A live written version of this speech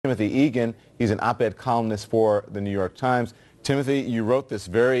Timothy Egan. He's an op-ed columnist for the New York Times. Timothy, you wrote this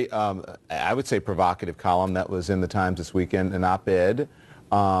very, I would say, provocative column that was in the Times this weekend, an op-ed in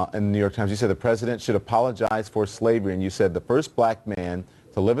the New York Times. You said the president should apologize for slavery, and you said the first black man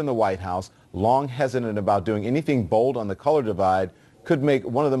to live in the White House, long hesitant about doing anything bold on the color divide, could make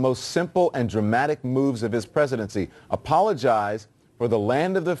one of the most simple and dramatic moves of his presidency. Apologize for the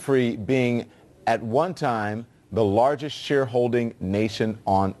land of the free being at one time the largest shareholding nation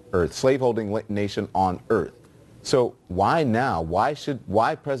on earth, slaveholding nation on earth. So why now? Why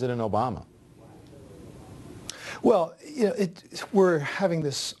President Obama? Well, you know, we're having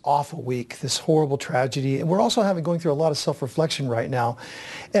this awful week, this horrible tragedy, and we're also going through a lot of self-reflection right now.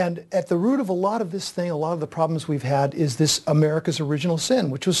 And at the root of a lot of this thing, a lot of the problems we've had is this America's original sin,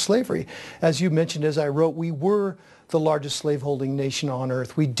 which was slavery. As you mentioned, as I wrote, we were the largest slaveholding nation on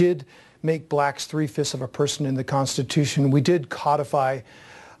earth. We did make blacks 3/5 of a person in the Constitution. We did codify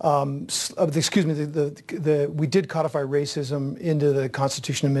we did codify racism into the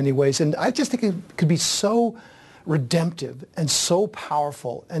Constitution in many ways. And I just think it could be so redemptive and so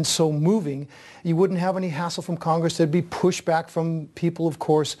powerful and so moving. You wouldn't have any hassle from Congress. There'd be pushback from people, of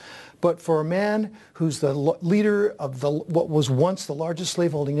course. But for a man who's the leader of what was once the largest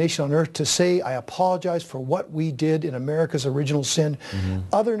slaveholding nation on earth to say, I apologize for what we did in America's original sin.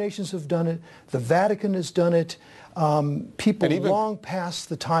 Other nations have done it. The Vatican has done it. People long past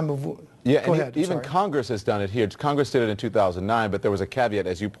the time of... Yeah, and even Congress has done it here. Congress did it in 2009, but there was a caveat,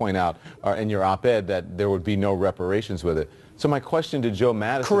 as you point out in your op-ed, that there would be no reparations with it. So my question to Joe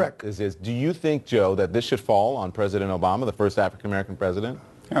Madison is, do you think, Joe, that this should fall on President Obama, the first African-American president?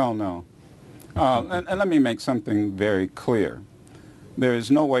 Hell no. And let me make something very clear. There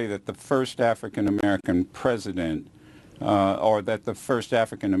is no way that the first African-American president or that the first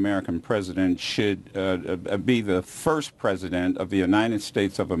African-American president should be the first president of the United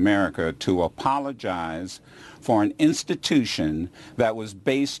States of America to apologize for an institution that was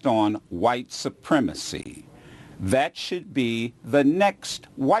based on white supremacy. That should be the next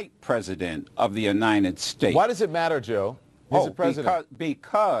white president of the United States. Why does it matter, Joe? He's the president.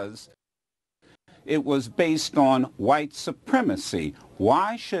 Because it was based on white supremacy.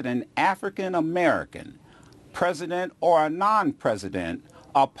 Why should an African-American president or a non-president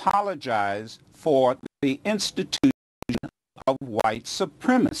apologize for the institution of white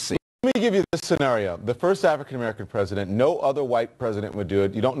supremacy? Let me give you this scenario. The first African-American president, no other white president would do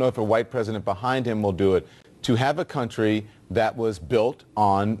it. You don't know if a white president behind him will do it. To have a country that was built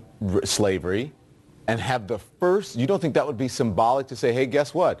on slavery and have the first, you don't think that would be symbolic to say, hey,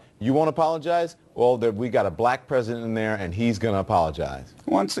 guess what? You won't apologize? Well, we got a black president in there and he's going to apologize.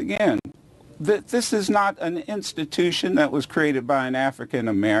 Once again, this is not an institution that was created by an African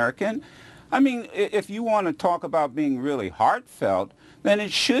American. I mean, if you want to talk about being really heartfelt, then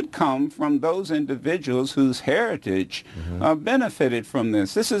it should come from those individuals whose heritage benefited from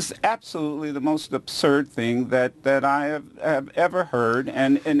this. This is absolutely the most absurd thing that I have ever heard.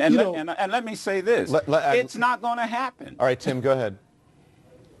 And let me say this, it's not going to happen. All right, Tim, go ahead.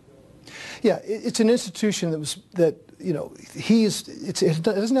 Yeah, it's an institution that you know, it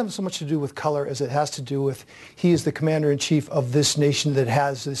doesn't have so much to do with color as it has to do with he is the commander-in-chief of this nation that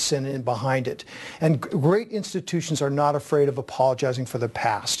has this sin in behind it. And great institutions are not afraid of apologizing for the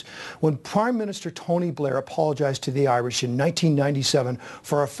past. When Prime Minister Tony Blair apologized to the Irish in 1997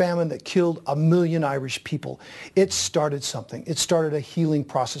 for a famine that killed 1 million Irish people, it started something. It started a healing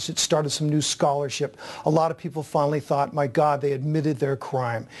process. It started some new scholarship. A lot of people finally thought, my God, they admitted their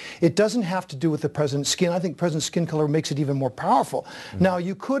crime. It doesn't have to do with the president's skin. I think president's skin color makes it even more powerful. Now,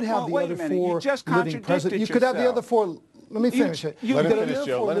 you could have the other four living presidents. You could have the other four. Let me finish it. You could have the other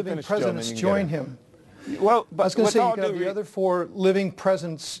four living presidents join him. Well, I was going to say you could have the other four living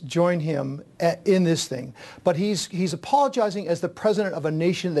presidents join him in this thing. But he's apologizing as the president of a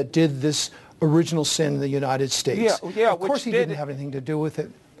nation that did this original sin in the United States. Yeah. Of course, he didn't have anything to do with it.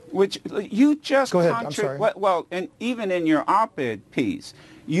 Which you just... Go ahead, I'm sorry. Well, and even in your op-ed piece,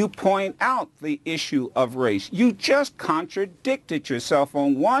 you point out the issue of race. You just contradicted yourself.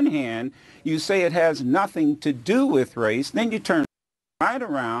 On one hand, you say it has nothing to do with race. Then you turn right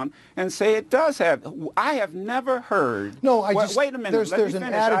around and say it does have. I have never heard... No, wait a minute. Let me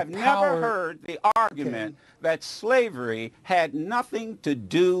finish. I've never heard the argument that slavery had nothing to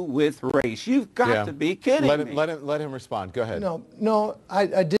do with race. You've got to be kidding me. Let him respond. Go ahead. No,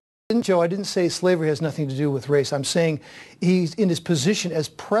 I didn't Joe, I didn't say slavery has nothing to do with race. I'm saying he's in his position as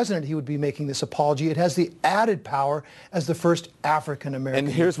president, he would be making this apology. It has the added power as the first African American.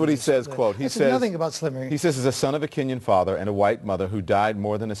 And here's what he says, quote, he says nothing about slavery. He says, as a son of a Kenyan father and a white mother who died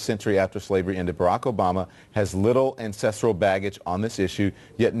more than a century after slavery ended, Barack Obama has little ancestral baggage on this issue,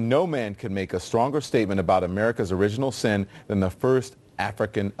 yet no man could make a stronger statement about America's original sin than the first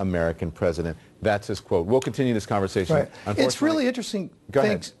African American president. That's his quote. We'll continue this conversation. Right. It's really interesting. Go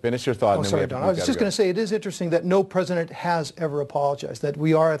ahead. Finish your thought. Oh, sorry, Don. I was just going to say it is interesting that no president has ever apologized, that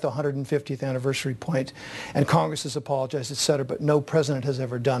we are at the 150th anniversary point, and Congress has apologized, et cetera, but no president has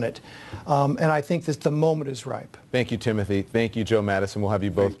ever done it. And I think that the moment is ripe. Thank you, Timothy. Thank you, Joe Madison. We'll have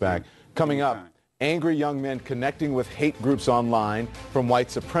you both back. Coming up, angry young men connecting with hate groups online, from white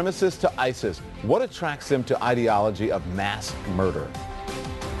supremacists to ISIS. What attracts them to ideology of mass murder?